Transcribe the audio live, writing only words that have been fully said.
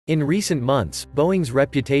In recent months, Boeing's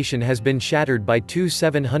reputation has been shattered by two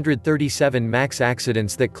 737 MAX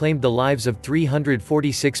accidents that claimed the lives of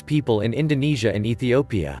 346 people in Indonesia and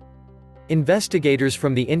Ethiopia. Investigators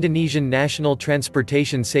from the Indonesian National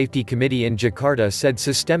Transportation Safety Committee in Jakarta said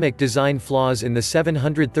systemic design flaws in the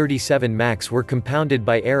 737 MAX were compounded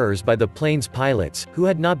by errors by the plane's pilots, who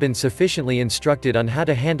had not been sufficiently instructed on how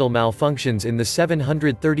to handle malfunctions in the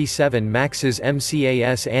 737 MAX's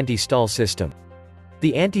MCAS anti-stall system.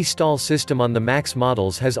 The anti-stall system on the MAX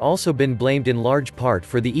models has also been blamed in large part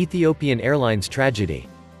for the Ethiopian Airlines tragedy.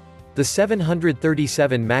 The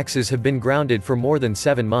 737 MAXs have been grounded for more than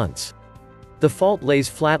 7 months. The fault lays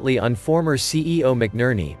flatly on former CEO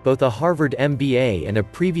McNerney, both a Harvard MBA and a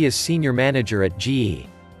previous senior manager at GE.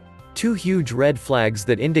 Two huge red flags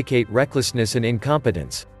that indicate recklessness and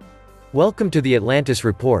incompetence. Welcome to the Atlantis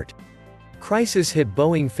Report. Crisis hit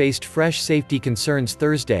Boeing faced fresh safety concerns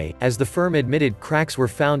Thursday, as the firm admitted cracks were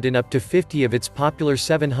found in up to 50 of its popular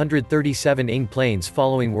 737-ing planes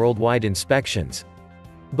following worldwide inspections.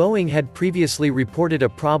 Boeing had previously reported a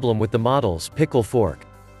problem with the model's pickle fork,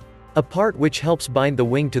 a part which helps bind the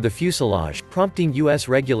wing to the fuselage, prompting U.S.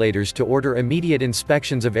 regulators to order immediate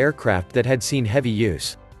inspections of aircraft that had seen heavy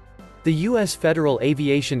use. The U.S. Federal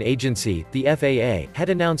Aviation Agency, the FAA, had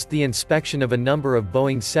announced the inspection of a number of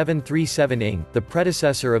Boeing 737-ing, the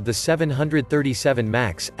predecessor of the 737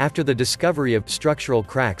 MAX, after the discovery of structural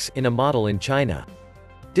cracks in a model in China.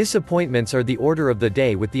 Disappointments are the order of the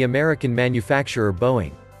day with the American manufacturer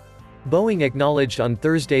Boeing. Boeing acknowledged on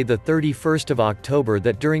Thursday the 31st of October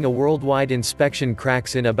that during a worldwide inspection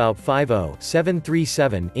cracks in about 50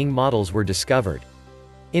 737-ing models were discovered.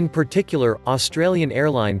 In particular, Australian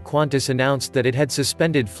airline Qantas announced that it had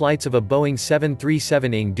suspended flights of a Boeing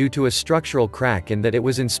 737-ing due to a structural crack and that it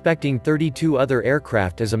was inspecting 32 other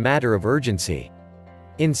aircraft as a matter of urgency.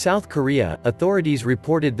 In South Korea, authorities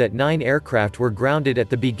reported that 9 aircraft were grounded at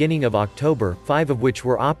the beginning of October, 5 of which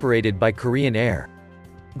were operated by Korean Air.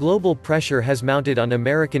 Global pressure has mounted on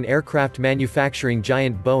American aircraft manufacturing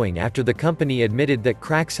giant Boeing after the company admitted that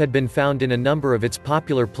cracks had been found in a number of its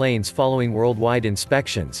popular planes following worldwide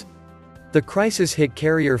inspections. The crisis-hit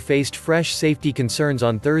carrier faced fresh safety concerns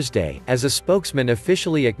on Thursday, as a spokesman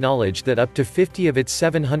officially acknowledged that up to 50 of its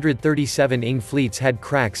 737-ing fleets had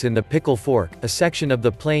cracks in the pickle fork, a section of the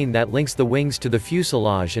plane that links the wings to the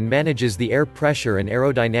fuselage and manages the air pressure and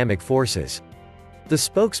aerodynamic forces. The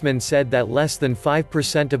spokesman said that less than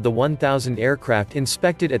 5% of the 1,000 aircraft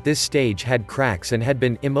inspected at this stage had cracks and had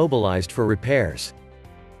been immobilized for repairs.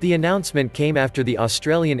 The announcement came after the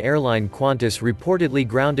Australian airline Qantas reportedly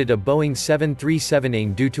grounded a Boeing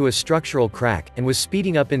 737-ing due to a structural crack, and was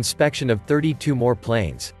speeding up inspection of 32 more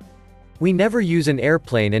planes. "We never use an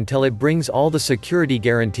airplane until it brings all the security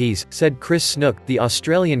guarantees," said Chris Snook, the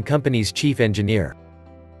Australian company's chief engineer.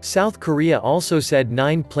 South Korea also said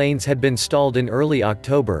 9 planes had been stalled in early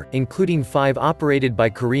October, including 5 operated by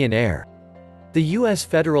Korean Air. The U.S.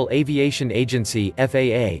 Federal Aviation Agency,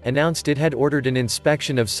 FAA, announced it had ordered an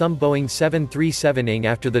inspection of some Boeing 737-ing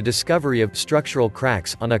after the discovery of structural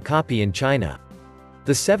cracks on a copy in China.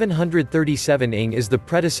 The 737-ing is the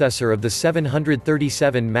predecessor of the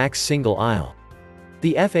 737 MAX single-aisle.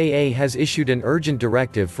 The FAA has issued an urgent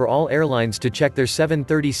directive for all airlines to check their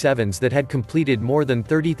 737s that had completed more than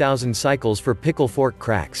 30,000 cycles for pickle fork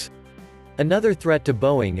cracks. Another threat to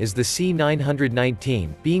Boeing is the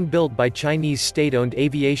C919, being built by Chinese state-owned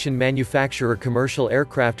aviation manufacturer Commercial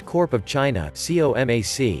Aircraft Corp of China,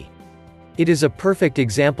 COMAC. It is a perfect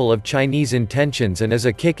example of Chinese intentions and is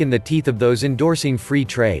a kick in the teeth of those endorsing free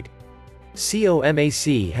trade.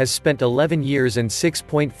 COMAC has spent 11 years and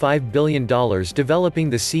 $6.5 billion developing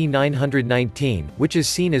the C919, which is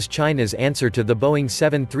seen as China's answer to the Boeing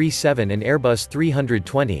 737 and Airbus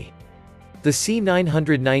 320. The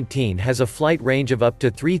C919 has a flight range of up to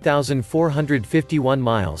 3,451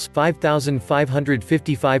 miles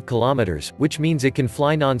 (5,555 kilometers), which means it can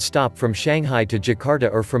fly non-stop from Shanghai to Jakarta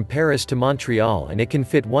or from Paris to Montreal, and it can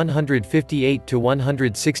fit 158 to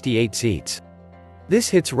 168 seats. This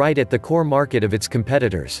hits right at the core market of its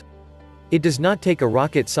competitors. It does not take a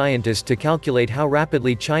rocket scientist to calculate how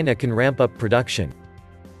rapidly China can ramp up production.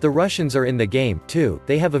 The Russians are in the game, too.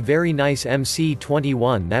 They have a very nice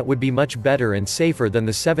MC-21 that would be much better and safer than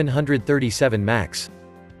the 737 MAX.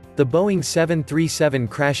 The Boeing 737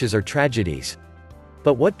 crashes are tragedies.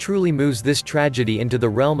 But what truly moves this tragedy into the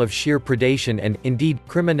realm of sheer predation and, indeed,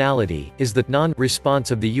 criminality, is the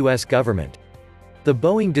non-response of the U.S. government. The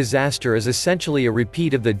Boeing disaster is essentially a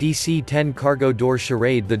repeat of the DC-10 cargo door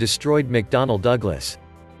charade that destroyed McDonnell Douglas.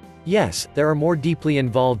 Yes, there are more deeply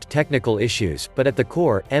involved technical issues, but at the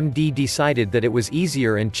core, MD decided that it was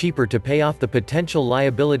easier and cheaper to pay off the potential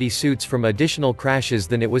liability suits from additional crashes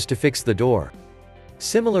than it was to fix the door.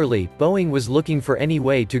 Similarly, Boeing was looking for any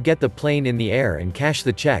way to get the plane in the air and cash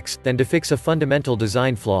the checks, than to fix a fundamental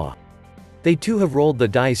design flaw. They too have rolled the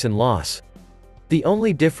dice and lost. The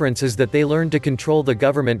only difference is that they learned to control the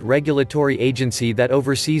government regulatory agency that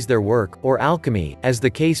oversees their work, or alchemy, as the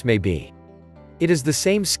case may be. It is the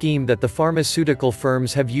same scheme that the pharmaceutical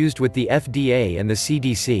firms have used with the FDA and the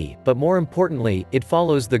CDC, but more importantly, it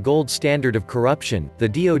follows the gold standard of corruption, the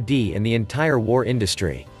DoD and the entire war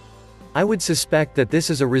industry. I would suspect that this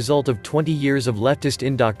is a result of 20 years of leftist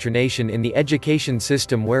indoctrination in the education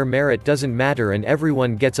system where merit doesn't matter and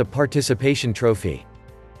everyone gets a participation trophy.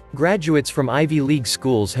 Graduates from Ivy League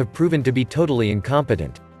schools have proven to be totally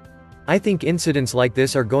incompetent. I think incidents like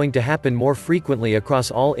this are going to happen more frequently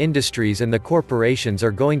across all industries and the corporations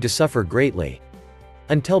are going to suffer greatly.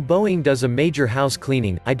 Until Boeing does a major house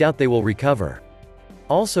cleaning, I doubt they will recover.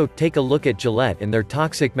 Also, take a look at Gillette and their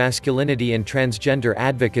toxic masculinity and transgender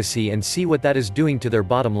advocacy and see what that is doing to their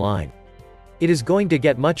bottom line. It is going to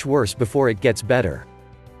get much worse before it gets better.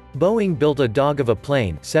 Boeing built a dog of a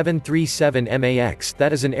plane, 737 MAX,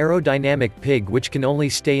 that is an aerodynamic pig which can only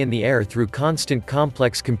stay in the air through constant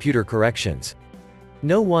complex computer corrections.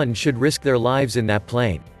 No one should risk their lives in that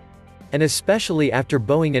plane. And especially after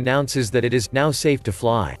Boeing announces that it is now safe to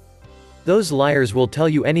fly. Those liars will tell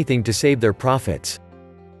you anything to save their profits.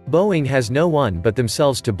 Boeing has no one but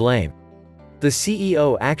themselves to blame. The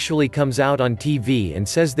CEO actually comes out on TV and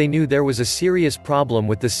says they knew there was a serious problem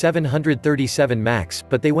with the 737 MAX,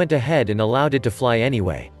 but they went ahead and allowed it to fly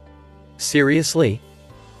anyway. Seriously?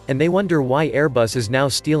 And they wonder why Airbus is now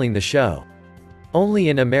stealing the show. Only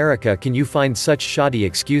in America can you find such shoddy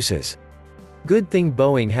excuses. Good thing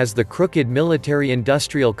Boeing has the crooked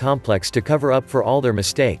military-industrial complex to cover up for all their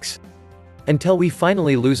mistakes. Until we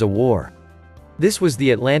finally lose a war. This was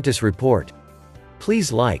the Atlantis Report.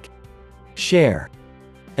 Please like, share,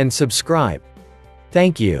 and subscribe.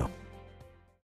 Thank you.